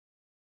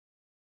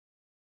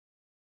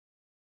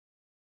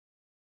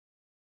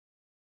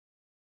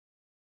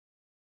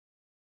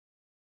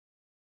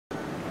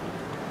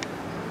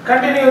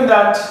continue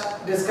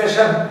that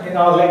discussion in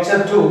our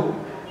lecture 2.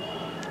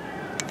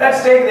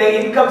 Let's take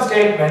the income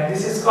statement.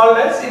 This is called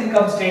as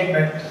income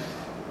statement.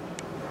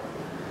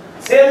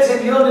 Sales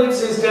in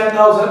units is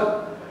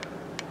 10,000.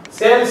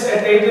 Sales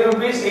at 80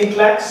 rupees, 8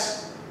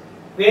 lakhs.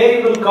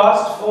 Variable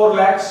cost 4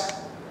 lakhs.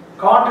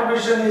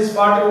 Contribution is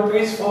 40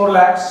 rupees, 4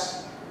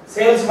 lakhs.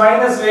 Sales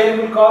minus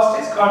variable cost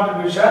is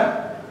contribution.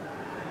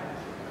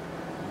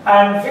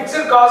 And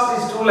fixed cost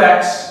is 2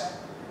 lakhs.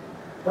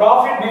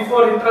 Profit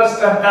before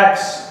interest and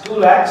tax 2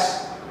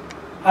 lakhs.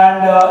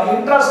 And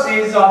interest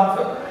is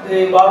on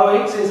the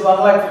borrowings is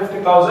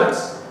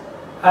 1,50,000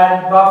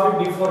 and profit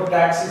before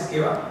tax is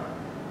given.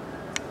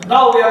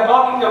 Now we are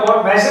talking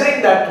about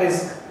measuring that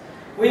risk.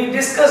 We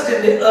discussed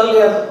in the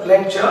earlier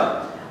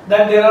lecture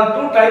that there are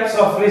two types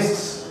of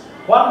risks.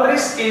 One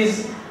risk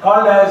is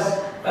called as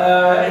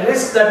a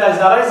risk that is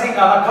arising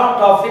on account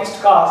of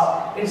fixed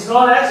cost. It's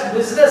known as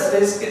business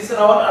risk. It's an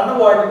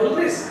unavoidable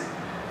risk.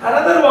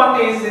 Another one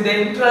is the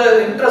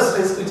interest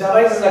risk, which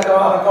arises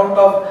on account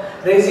of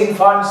raising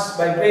funds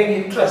by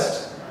paying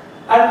interest.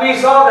 And we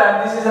saw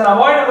that this is an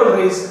unavoidable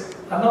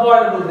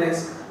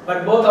risk,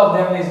 but both of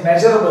them is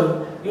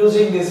measurable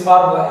using this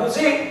formula. You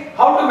see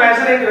how to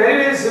measure it, very,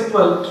 very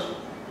simple.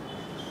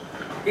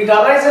 It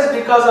arises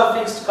because of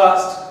fixed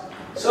cost.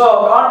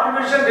 So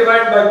contribution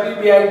divided by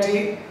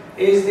PBIT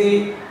is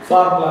the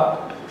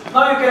formula.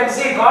 Now you can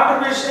see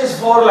contribution is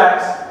 4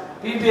 lakhs,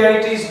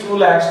 PBIT is 2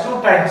 lakhs,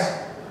 2 times.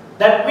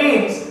 That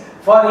means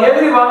for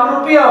every 1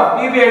 rupee of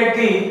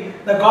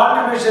PBIT, the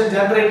contribution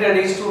generated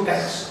is 2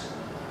 times.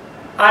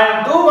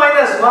 And 2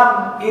 minus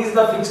 1 is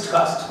the fixed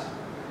cost.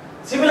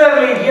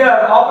 Similarly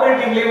here,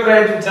 operating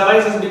leverage which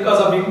arises because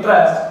of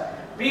interest,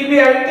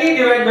 PBIT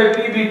divided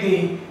by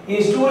PBT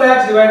is 2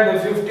 lakhs divided by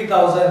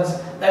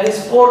 50,000, that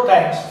is 4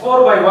 times,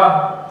 4 by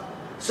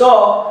 1.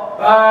 So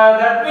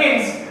that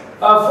means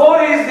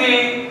 4 is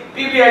the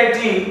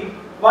PBIT,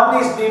 1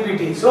 is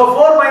PBT. So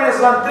 4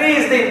 minus 1, 3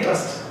 is the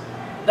interest.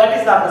 That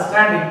is the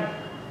understanding.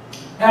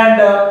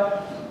 And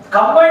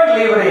combined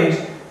leverage,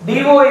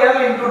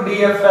 DOL into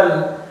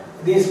DFL,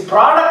 this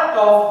product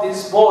of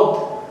this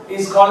both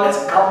is called as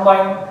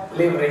combined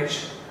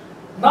leverage.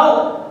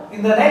 Now,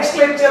 in the next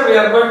lecture, we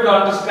are going to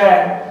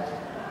understand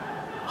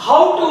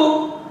how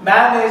to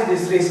manage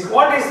this risk.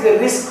 What is the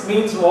risk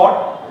means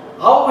what?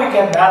 How we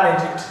can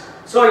manage it.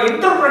 So,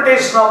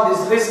 interpretation of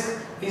this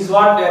risk is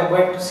what we are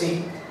going to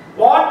see.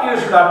 What you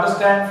should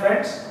understand,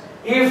 friends,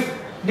 if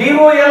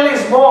DOL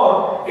is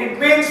more, it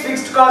means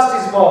fixed cost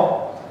is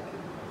more.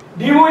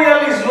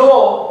 DOL is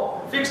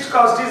low, fixed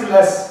cost is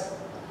less.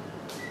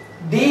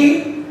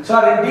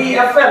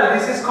 DFL,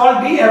 this is called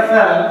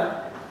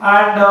DFL,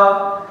 and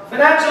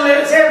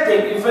financial, same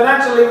thing. If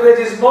financial leverage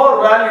is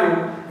more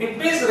value, it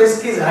means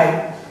risk is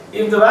high.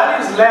 If the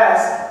value is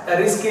less, the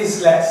risk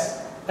is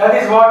less. That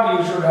is what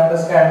you should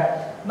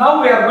understand.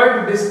 Now we are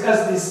going to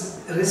discuss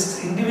these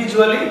risks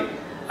individually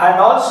and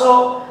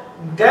also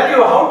tell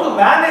you how to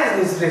manage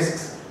these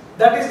risks.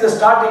 That is the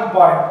starting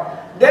point.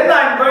 Then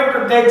I am going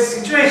to take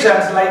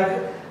situations like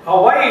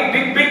why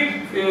big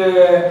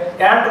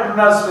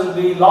entrepreneurs will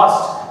be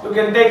lost. You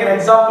can take an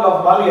example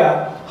of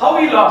Malia. How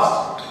he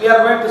lost, we are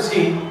going to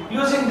see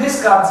using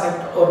this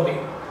concept only.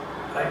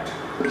 Right.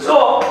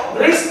 So,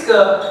 risk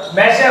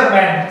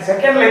measurement.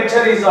 Second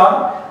lecture is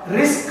on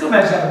risk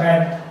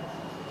measurement.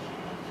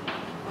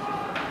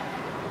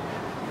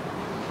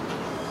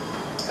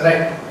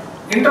 Right.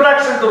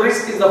 Introduction to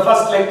risk is the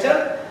first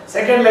lecture.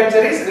 Second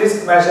lecture is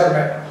risk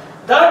measurement.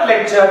 Third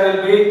lecture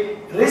will be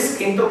risk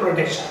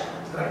interpretation.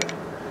 Right.